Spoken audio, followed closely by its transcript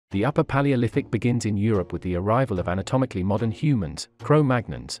The Upper Paleolithic begins in Europe with the arrival of anatomically modern humans,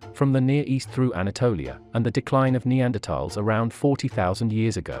 Cro-Magnons, from the Near East through Anatolia, and the decline of Neanderthals around 40,000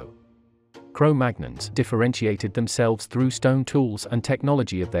 years ago. Cro-Magnons differentiated themselves through stone tools and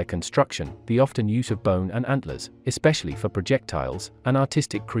technology of their construction, the often use of bone and antlers, especially for projectiles, and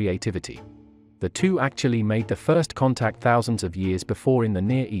artistic creativity. The two actually made the first contact thousands of years before in the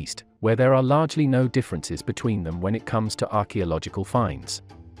Near East, where there are largely no differences between them when it comes to archaeological finds.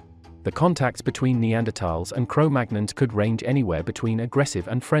 The contacts between Neanderthals and Cro-Magnons could range anywhere between aggressive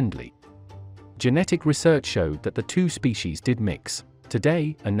and friendly. Genetic research showed that the two species did mix.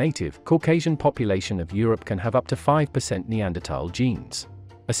 Today, a native, Caucasian population of Europe can have up to 5% Neanderthal genes.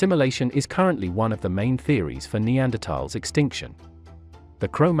 Assimilation is currently one of the main theories for Neanderthals' extinction. The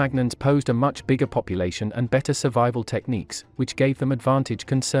Cro-Magnons posed a much bigger population and better survival techniques, which gave them advantage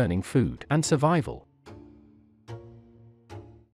concerning food and survival.